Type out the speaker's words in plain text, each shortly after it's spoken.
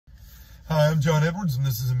Hi, I'm John Edwards, and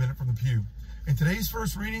this is A Minute from the Pew. In today's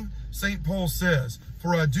first reading, St. Paul says,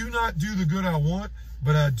 "For I do not do the good I want,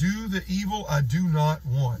 but I do the evil I do not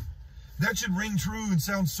want." That should ring true and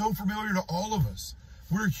sound so familiar to all of us.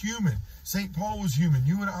 We're human. St. Paul was human.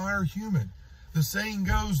 You and I are human. The saying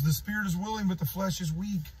goes, the spirit is willing, but the flesh is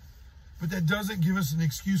weak. But that doesn't give us an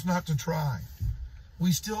excuse not to try.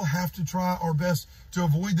 We still have to try our best to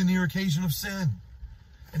avoid the near occasion of sin.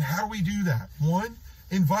 And how do we do that? One,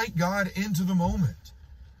 invite God into the moment.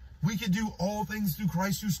 We can do all things through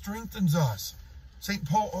Christ who strengthens us. St.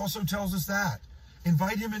 Paul also tells us that.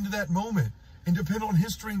 Invite him into that moment and depend on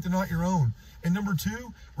his strength and not your own. And number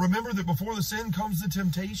two, remember that before the sin comes the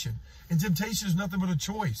temptation. And temptation is nothing but a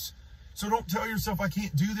choice. So don't tell yourself, I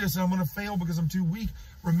can't do this and I'm going to fail because I'm too weak.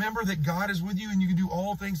 Remember that God is with you and you can do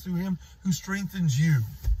all things through him who strengthens you.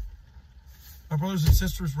 My brothers and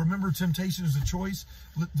sisters, remember temptation is a choice.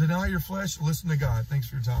 Deny your flesh. Listen to God. Thanks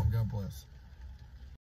for your time. God bless.